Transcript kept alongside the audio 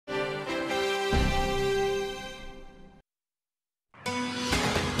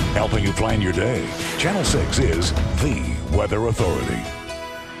helping you plan your day. Channel 6 is the weather authority.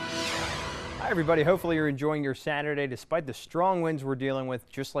 Hi everybody, hopefully you're enjoying your Saturday despite the strong winds we're dealing with,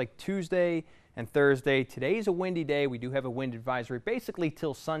 just like Tuesday and Thursday. Today's a windy day. We do have a wind advisory basically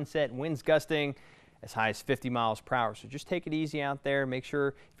till sunset, winds gusting as high as 50 miles per hour. So just take it easy out there. Make sure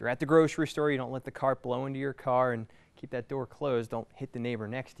if you're at the grocery store, you don't let the cart blow into your car, and keep that door closed. Don't hit the neighbor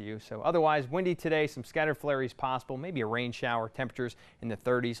next to you. So otherwise, windy today, some scattered flurries possible, maybe a rain shower, temperatures in the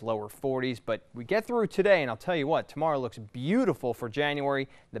 30s, lower 40s. But we get through today, and I'll tell you what, tomorrow looks beautiful for January,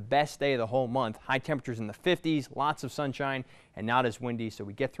 the best day of the whole month. High temperatures in the 50s, lots of sunshine, and not as windy. So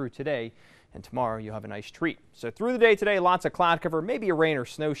we get through today, and tomorrow you'll have a nice treat. So through the day today, lots of cloud cover, maybe a rain or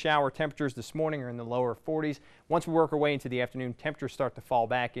snow shower. Temperatures this morning are in the lower 40s. Once we work our way into the afternoon, temperatures start to fall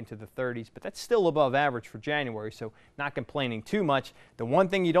back into the 30s, but that's still above average for January, so not complaining too much. The one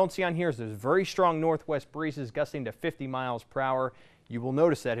thing you don't see on here is those very strong northwest breezes gusting to 50 miles per hour. You will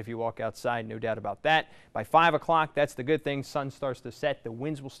notice that if you walk outside, no doubt about that. By 5 o'clock, that's the good thing. Sun starts to set. The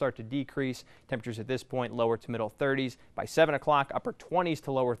winds will start to decrease. Temperatures at this point lower to middle 30s. By 7 o'clock, upper 20s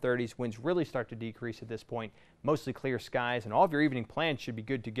to lower 30s. Winds really start to decrease at this point. Mostly clear skies, and all of your evening plans should be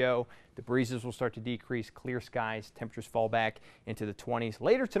good to go. The breezes will start to decrease. Clear skies. Temperatures fall back into the 20s.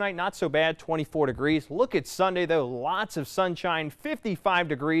 Later tonight, not so bad, 24 degrees. Look at Sunday, though. Lots of sunshine, 55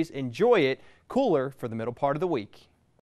 degrees. Enjoy it. Cooler for the middle part of the week.